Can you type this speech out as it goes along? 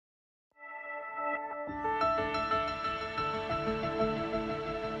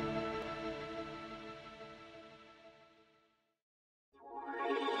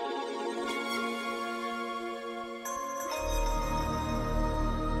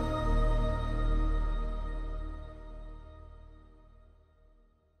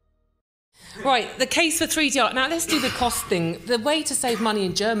Right, the case for 3DR. Now, let's do the cost thing. The way to save money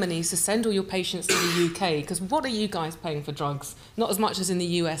in Germany is to send all your patients to the UK, because what are you guys paying for drugs? Not as much as in the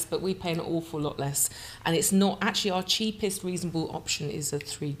US, but we pay an awful lot less. And it's not actually our cheapest reasonable option is a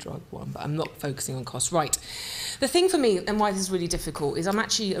 3-drug one, but I'm not focusing on cost. Right. The thing for me, and why this is really difficult, is I'm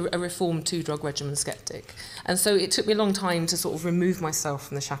actually a reformed 2-drug regimen skeptic. And so it took me a long time to sort of remove myself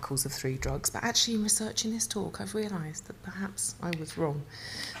from the shackles of 3 drugs. But actually, in researching this talk, I've realised that perhaps I was wrong.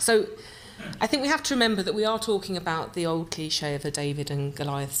 So I think we have to remember that we are talking about the old cliche of the David and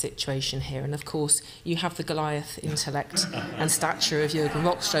Goliath situation here. And of course, you have the Goliath intellect and stature of Jürgen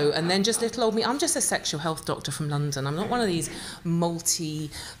Rockstroh, and then just little old me. I'm just a sexual health doctor from London. I'm not one of these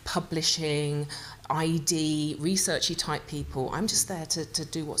multi-publishing, ID, researchy type people. I'm just there to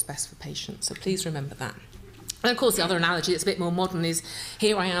do what's best for patients. So please remember that. And of course, the other analogy that's a bit more modern is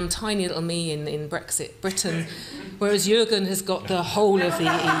here I am, tiny little me in Brexit Britain, whereas Jürgen has got the whole of the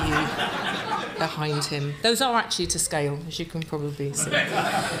EU behind him. Those are actually to scale, as you can probably see.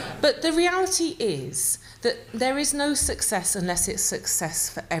 But the reality is that there is no success unless it's success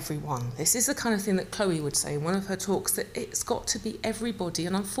for everyone. This is the kind of thing that Chloe would say in one of her talks, that it's got to be everybody.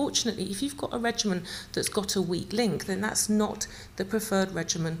 And unfortunately, if you've got a regimen that's got a weak link, then that's not the preferred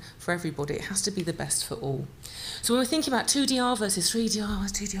regimen for everybody. It has to be the best for all. So when we're thinking about 2DR versus 3DR,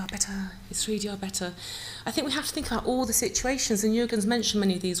 is 2DR better? Is 3DR better? I think we have to think about all the situations, and Jürgen's mentioned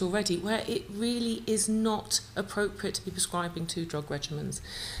many of these already, where it really is not appropriate to be prescribing 2-drug regimens.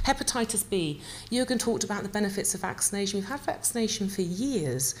 Hepatitis B, Jürgen talked about the benefits of vaccination. We've had vaccination for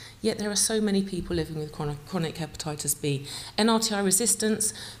years, yet there are so many people living with chronic hepatitis B. NRTI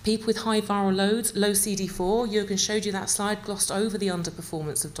resistance, people with high viral loads, low CD4. Jürgen showed you that slide, glossed over the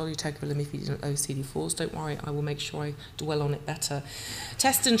underperformance of dolutegravir lamivudine at low CD4s. Don't worry, I will make sure I dwell on it better.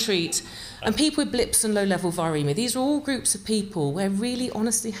 Test and treat, and people with blips and low-level viremia. These are all groups of people where really,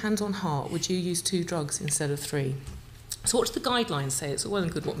 honestly, hand on heart, would you use 2 drugs instead of 3? So what do the guidelines say? It's well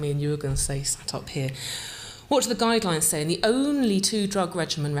and good what me and Jürgen say sat up here. What do the guidelines say? And the only 2-drug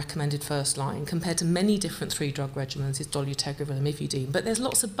regimen recommended first line, compared to many different 3-drug regimens, is dolutegravir lamivudine. But there's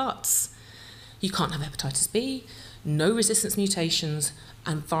lots of buts. You can't have hepatitis B, no resistance mutations,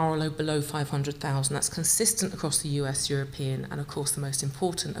 and viral load below 500,000. That's consistent across the US, European, and of course the most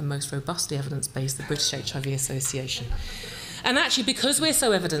important and most robustly evidence-based, the British HIV Association. And actually, because we're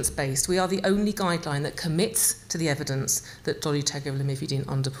so evidence-based, we are the only guideline that commits to the evidence that dolutegravir lamivudine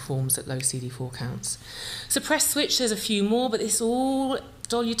underperforms at low CD4 counts. Suppress switch, there's a few more, but it's all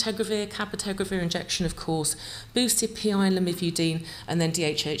dolutegravir, cabotegravir injection, of course, boosted PI and lamivudine, and then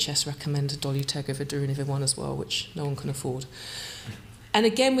DHHS recommended dolutegravir durinivir as well, which no one can afford. And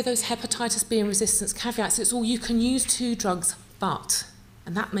again, with those hepatitis B and resistance caveats, it's all you can use 2 drugs, but,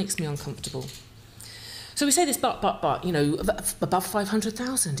 and that makes me uncomfortable. So we say this but, you know, above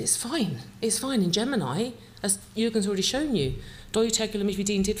 500,000, it's fine. It's fine in Gemini, as Jürgen's already shown you. Dolutegravir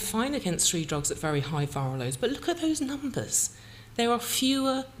lamivudine did fine against 3 drugs at very high viral loads, but look at those numbers. There are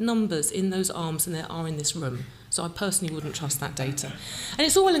fewer numbers in those arms than there are in this room. So I personally wouldn't trust that data. And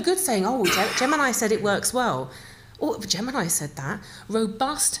it's all well and good saying, oh, Gemini said it works well. Oh, Gemini said that.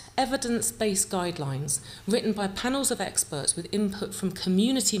 Robust, evidence-based guidelines written by panels of experts with input from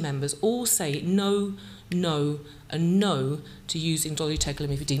community members all say no, no, and no to using dolutegravir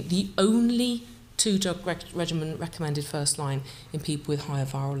lamivudine, the only 2-drug regimen recommended first line in people with higher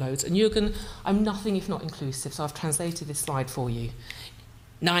viral loads. And Jürgen, I'm nothing if not inclusive, so I've translated this slide for you.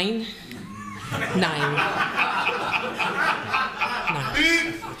 9, 9, 9.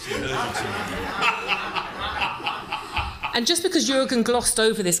 And just because Jürgen glossed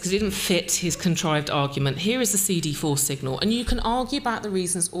over this because it didn't fit his contrived argument, here is the CD4 signal. And you can argue about the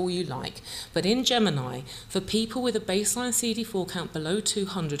reasons all you like. But in Gemini, for people with a baseline CD4 count below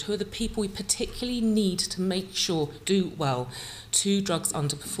 200, who are the people we particularly need to make sure do well, 2 drugs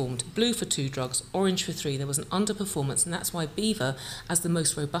underperformed. Blue for 2 drugs, orange for 3. There was an underperformance, and that's why BEVA, as the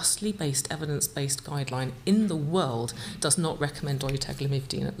most robustly based, evidence-based guideline in the world, does not recommend dolutegravir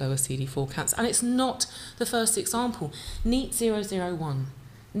lamivudine at lower CD4 counts. And it's not the first example. NEAT 001.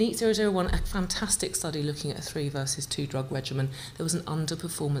 NEAT 001, a fantastic study looking at a 3 versus 2 drug regimen. There was an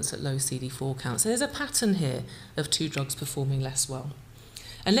underperformance at low CD4 counts. So there's a pattern here of 2 drugs performing less well.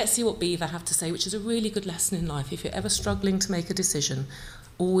 And let's see what BEVA have to say, which is a really good lesson in life. If you're ever struggling to make a decision,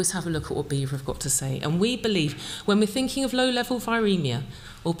 always have a look at what BEVA have got to say. And we believe when we're thinking of low-level viremia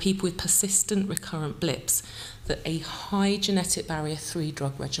or people with persistent recurrent blips, that a high genetic barrier 3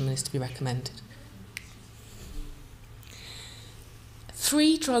 drug regimen is to be recommended.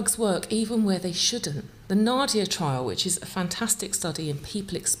 3 drugs work even where they shouldn't, The Nadia trial, which is a fantastic study in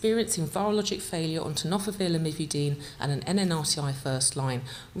people experiencing virologic failure on tenofovir, lamivudine and an NNRTI first line,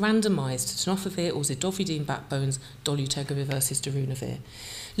 randomised to tenofovir or zidovudine backbones, dolutegravir versus darunavir.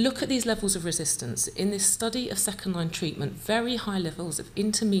 Look at these levels of resistance. In this study of second-line treatment, very high levels of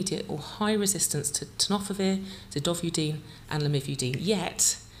intermediate or high resistance to tenofovir, zidovudine and lamivudine.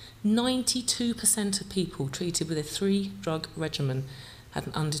 Yet, 92% of people treated with a 3-drug regimen had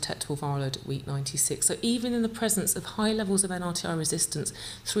an undetectable viral load at week 96. So even in the presence of high levels of NRTI resistance,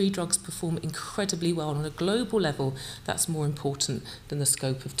 3 drugs perform incredibly well. On a global level, that's more important than the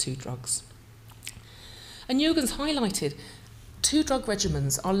scope of 2 drugs. And Jürgen's highlighted 2-drug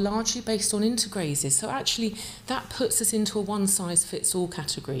regimens are largely based on integrases, so actually that puts us into a one-size-fits-all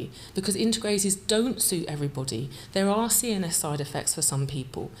category because integrases don't suit everybody. There are CNS side effects for some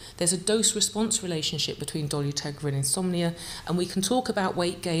people. There's a dose-response relationship between dolutegravir and insomnia, and we can talk about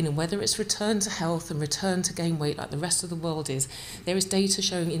weight gain and whether it's return to health and return to gain weight like the rest of the world is. There is data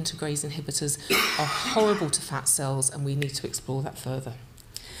showing integrase inhibitors are horrible to fat cells, and we need to explore that further.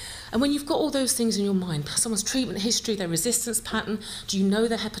 And when you've got all those things in your mind, someone's treatment history, their resistance pattern, do you know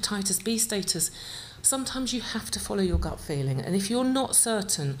their hepatitis B status? Sometimes you have to follow your gut feeling. And if you're not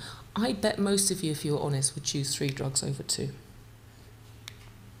certain, I bet most of you, if you're honest, would choose 3 drugs over 2.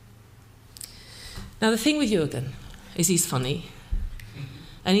 Now, the thing with Jürgen is he's funny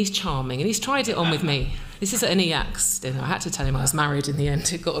and he's charming and he's tried it on with me. This is at an EACS dinner. I had to tell him I was married in the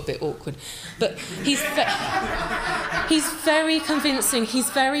end. It got a bit awkward. But he's very convincing. He's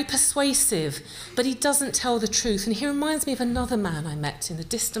very persuasive. But he doesn't tell the truth. And he reminds me of another man I met in the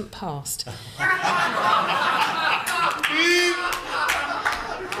distant past. And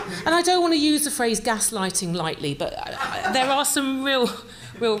I don't want to use the phrase gaslighting lightly, but there are some real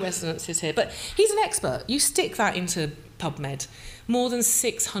resonances here. But he's an expert. You stick that into PubMed. More than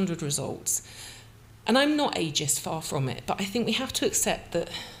 600 results. And I'm not ageist, far from it, but I think we have to accept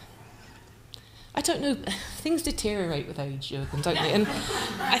that, I don't know, things deteriorate with age, Jürgen, don't they? And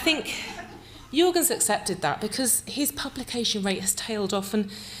I think Jürgen's accepted that because his publication rate has tailed off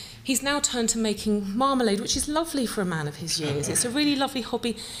and he's now turned to making marmalade, which is lovely for a man of his years. It's a really lovely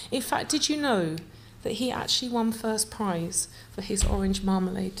hobby. In fact, did you know that he actually won first prize for his orange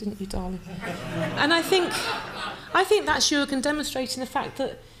marmalade, didn't you, darling? And I think that's Jürgen demonstrating the fact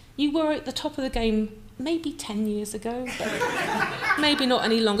that you were at the top of the game maybe 10 years ago, but maybe not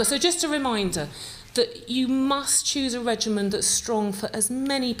any longer. So just a reminder that you must choose a regimen that's strong for as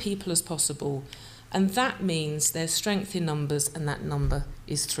many people as possible. And that means there's strength in numbers, and that number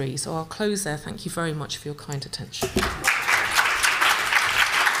is 3. So I'll close there. Thank you very much for your kind attention.